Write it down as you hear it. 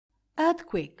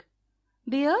Earthquake.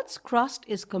 The Earth's crust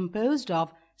is composed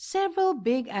of several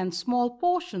big and small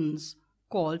portions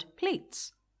called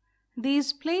plates.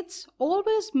 These plates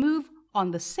always move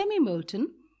on the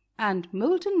semi-molten and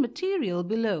molten material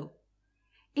below.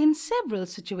 In several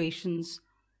situations,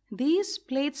 these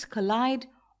plates collide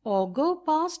or go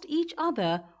past each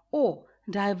other or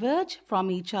diverge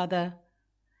from each other.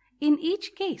 In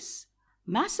each case,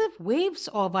 massive waves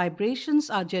or vibrations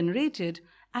are generated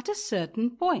at a certain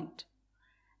point.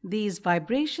 These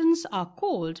vibrations are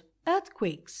called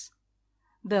earthquakes.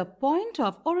 The point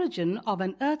of origin of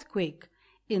an earthquake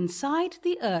inside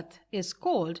the Earth is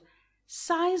called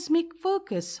seismic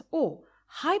focus or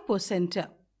hypocenter.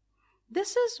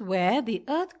 This is where the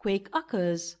earthquake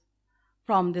occurs.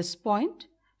 From this point,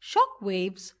 shock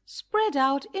waves spread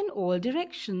out in all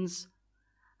directions.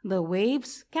 The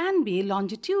waves can be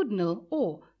longitudinal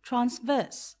or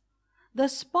transverse. The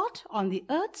spot on the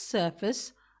Earth's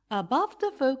surface above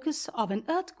the focus of an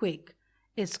earthquake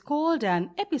is called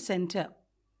an epicenter.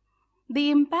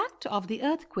 The impact of the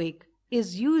earthquake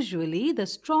is usually the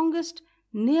strongest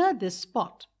near this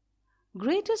spot.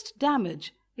 Greatest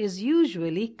damage is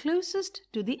usually closest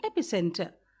to the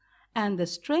epicenter, and the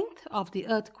strength of the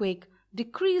earthquake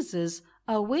decreases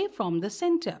away from the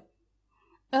center.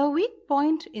 A weak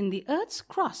point in the Earth's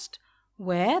crust,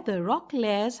 where the rock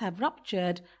layers have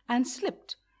ruptured and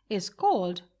slipped, is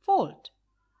called fault.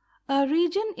 A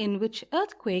region in which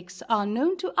earthquakes are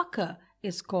known to occur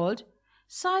is called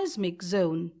seismic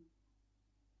zone.